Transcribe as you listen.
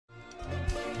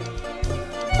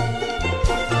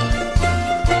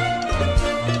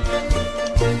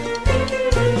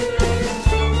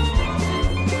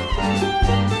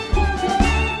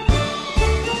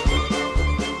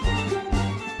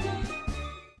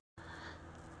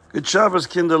Good Shabbos,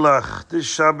 Kinderlach. This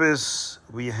Shabbos,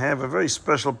 we have a very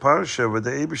special parsha where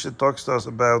the Eibusher talks to us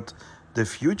about the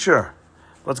future.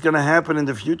 What's going to happen in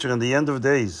the future, in the end of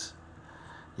days.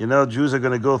 You know, Jews are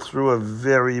going to go through a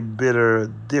very bitter,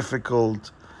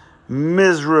 difficult,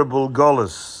 miserable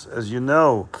Golus. As you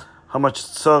know, how much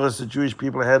tzaras the Jewish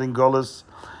people had in Golus.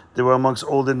 They were amongst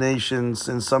all the nations,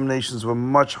 and some nations were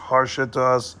much harsher to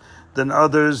us than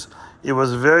others. It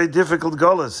was a very difficult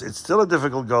Golus. It's still a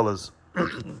difficult Golus.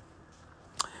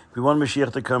 We want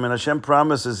Mashiach to come, and Hashem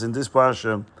promises in this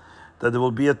parsha that there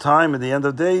will be a time in the end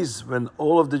of days when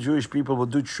all of the Jewish people will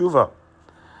do tshuva.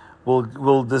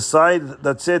 Will decide,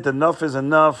 that's it, enough is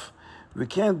enough. We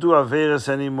can't do averos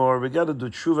anymore. We got to do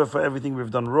tshuva for everything we've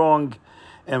done wrong.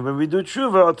 And when we do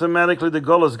tshuva, automatically the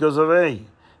Golus goes away.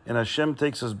 And Hashem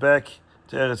takes us back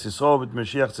to Eretz Yisrael with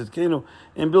Mashiach Tzidkenu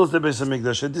and builds the Beis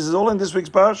HaMikdash. And this is all in this week's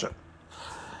parsha.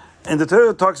 And the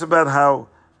Torah talks about how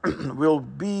we'll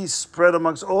be spread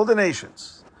amongst all the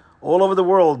nations, all over the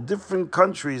world, different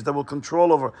countries that will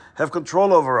have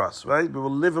control over us, right? We will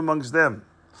live amongst them.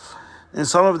 And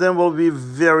some of them will be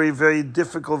very, very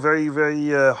difficult, very,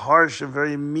 very harsh and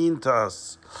very mean to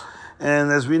us.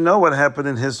 And as we know what happened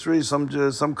in history,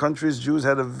 some countries, Jews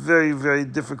had a very, very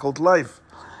difficult life.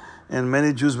 And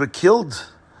many Jews were killed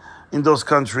in those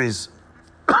countries.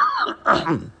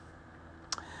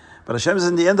 But Hashem says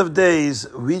in the end of days,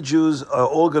 we Jews are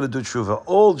all going to do tshuva.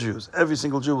 All Jews, every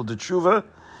single Jew will do tshuva.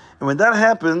 And when that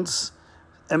happens,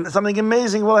 and something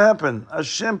amazing will happen.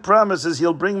 Hashem promises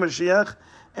He'll bring Mashiach,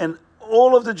 and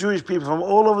all of the Jewish people from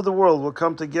all over the world will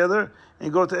come together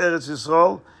and go to Eretz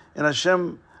Yisrael, and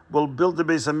Hashem will build the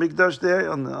Beis HaMikdash there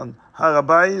on Har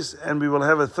HaBayis, and we will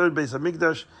have a third Beis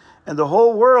HaMikdash, and the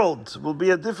whole world will be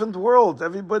a different world.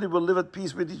 Everybody will live at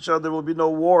peace with each other. There will be no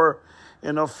war,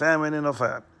 and no famine, and no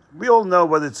fire. We all know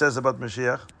what it says about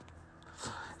Mashiach.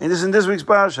 And this is in this week's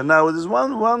parsha. Now, there's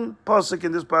one pasuk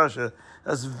in this parsha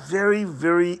that's very,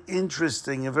 very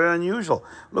interesting and very unusual.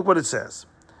 Look what it says.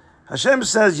 Hashem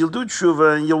says, you'll do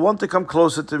tshuva and you'll want to come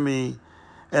closer to me,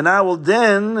 and I will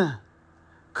then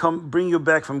bring you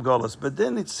back from Golus. But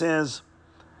then it says,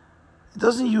 it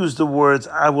doesn't use the words,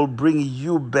 I will bring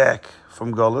you back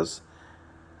from Golus.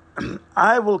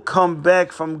 I will come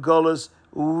back from Golus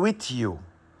with you.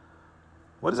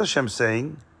 What is Hashem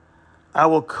saying? I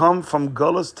will come from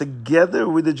Golus together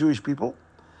with the Jewish people.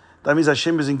 That means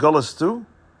Hashem is in Golus too.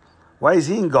 Why is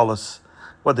He in Golus?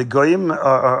 What, the Goyim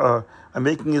are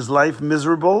making His life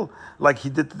miserable like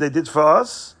they did for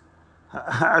us?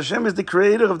 Hashem is the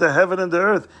creator of the heaven and the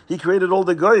earth. He created all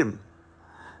the Goyim.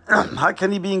 How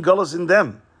can He be in Golus in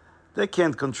them? They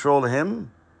can't control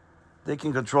Him. They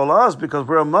can control us because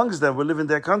we're amongst them. We live in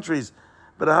their countries.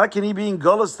 But how can He be in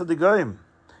Golus to the Goyim?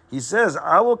 He says,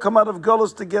 I will come out of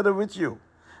Golus together with you.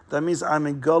 That means I'm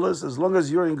in Golus. As long as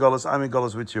you're in Golus, I'm in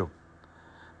Golus with you.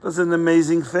 That's an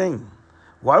amazing thing.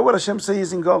 Why would Hashem say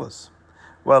He's in Golus?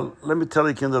 Well, let me tell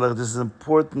you, Kinderlach, this is an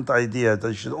important idea that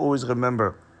you should always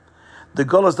remember. The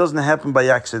Golus doesn't happen by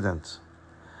accident.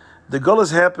 The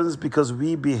Golus happens because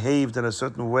we behaved in a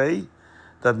certain way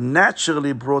that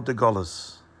naturally brought the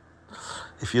Golus.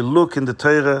 If you look in the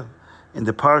Torah, in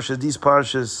the Parshas, these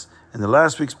Parshas, in the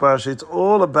last week's parsha, it's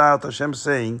all about Hashem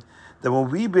saying that when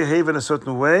we behave in a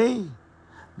certain way,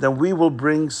 then we will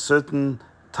bring certain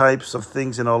types of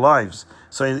things in our lives.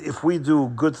 So if we do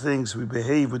good things, we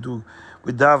behave, we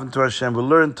daven to Hashem, we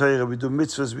learn Torah, we do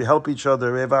mitzvahs, we help each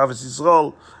other, we have Ahavas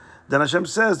Yisrael, then Hashem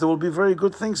says there will be very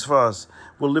good things for us.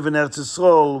 We'll live in Eretz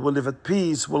Yisrael, we'll live at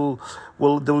peace, there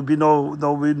will be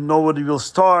nobody will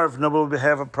starve, nobody will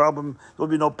have a problem, there will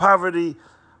be no poverty,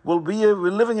 we're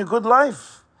living a good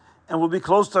life. And we'll be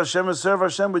close to Hashem and serve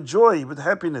Hashem with joy, with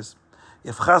happiness.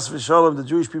 If Chas v'Shalom, the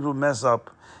Jewish people mess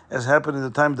up, as happened in the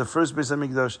time of the first Beis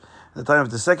HaMikdash, the time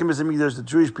of the second Beis HaMikdash, the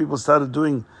Jewish people started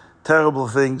doing terrible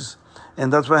things.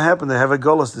 And that's what happened. They have a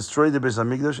Golus, destroyed the Beis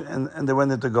HaMikdash, and they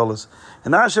went into Golus.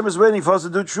 And now Hashem is waiting for us to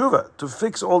do tshuva, to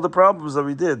fix all the problems that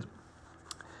we did.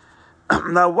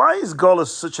 Now, why is Golus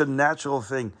such a natural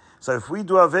thing? So if we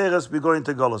do Averos, we go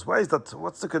into Golus. Why is that?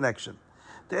 What's the connection?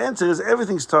 The answer is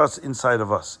everything starts inside of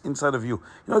us, inside of you.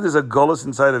 You know, there's a Golus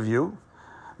inside of you.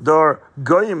 There are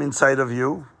Goyim inside of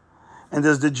you. And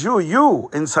there's the Jew, you,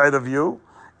 inside of you.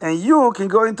 And you can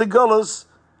go into Golus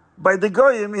by the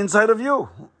Goyim inside of you.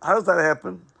 How does that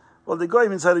happen? Well, the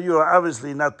Goyim inside of you are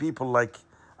obviously not people like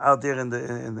out there in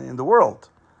the world.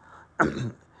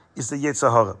 It's the Yetzer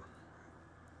Hara.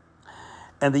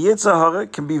 And the Yetzer Hara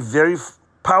can be very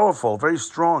powerful, very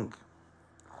strong.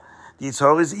 The Yetzer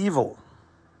Hara is evil.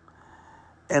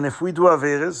 And if we do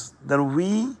Averes, then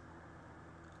we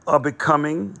are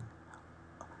becoming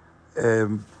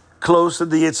close to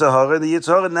the Yetzer Hara, and the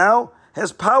Yetzer Hara now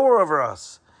has power over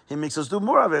us. He makes us do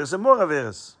more averes and more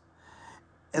averes.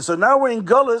 And so now we're in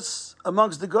Golus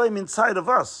amongst the goyim inside of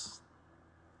us.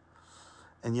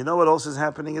 And you know what else is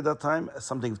happening at that time?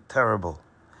 Something terrible.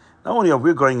 Not only are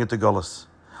we going into Golus,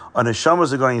 our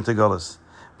neshamas are going into Golus,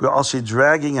 we're also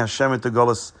dragging Hashem into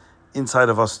Golus inside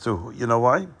of us too. You know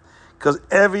why? Because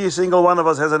every single one of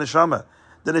us has a neshama.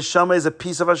 The neshama is a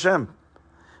piece of Hashem.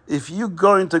 If you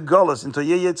go into Golus, into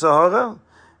Yetzer Hara,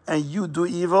 and you do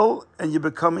evil, and you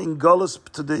become in Golus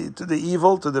to the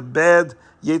evil, to the bad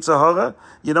Yetzer Hara,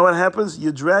 you know what happens?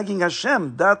 You're dragging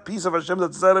Hashem, that piece of Hashem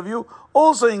that's inside of you,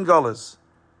 also in Golus.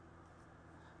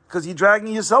 Because you're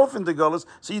dragging yourself into Golus,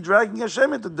 so you're dragging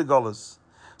Hashem into the Golus.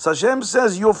 So Hashem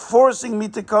says, you're forcing me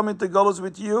to come into Golus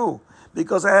with you,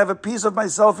 because I have a piece of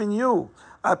myself in you.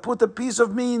 I put a piece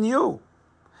of me in you.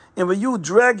 And when you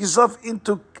drag yourself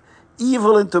into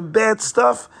evil, into bad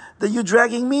stuff, then you're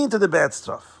dragging me into the bad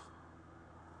stuff.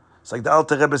 It's like the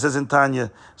Alter Rebbe says in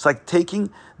Tanya, it's like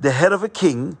taking the head of a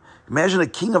king. Imagine a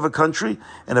king of a country,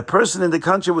 and a person in the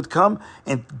country would come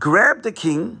and grab the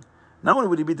king. Not only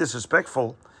would he be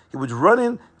disrespectful, he would run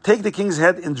in, take the king's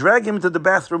head, and drag him into the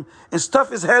bathroom, and stuff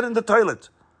his head in the toilet.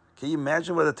 Can you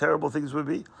imagine what the terrible things would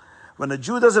be? When a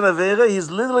Jew does an Avera, he's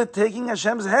literally taking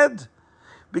Hashem's head.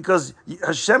 Because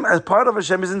Hashem, as part of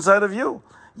Hashem, is inside of you.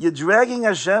 You're dragging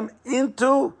Hashem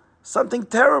into something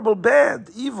terrible, bad,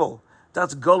 evil.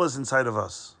 That's Golus inside of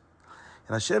us.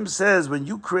 And Hashem says, when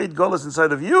you create Golus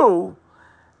inside of you,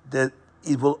 that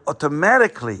it will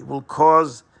automatically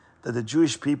cause that the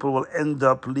Jewish people will end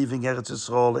up leaving Eretz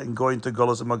Yisrael and going to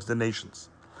Golus amongst the nations.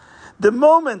 The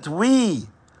moment we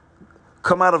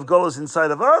come out of Golus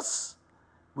inside of us,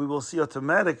 we will see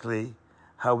automatically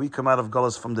how we come out of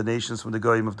Golus from the nations, from the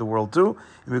goyim of the world too,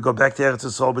 and we go back to Eretz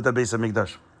Yisrael with the Beis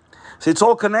HaMikdash. So it's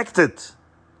all connected.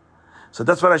 So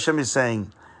that's what Hashem is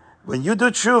saying. When you do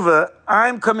tshuva,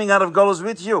 I'm coming out of Golus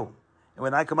with you. And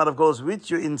when I come out of Golus with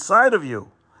you, inside of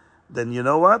you, then you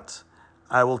know what?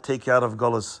 I will take you out of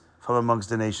Golus from amongst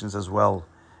the nations as well,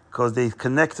 because they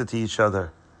connected to each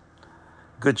other.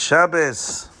 Good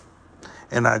Shabbos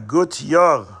and a good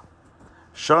Yor.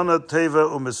 Shana Teva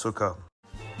Umesuka.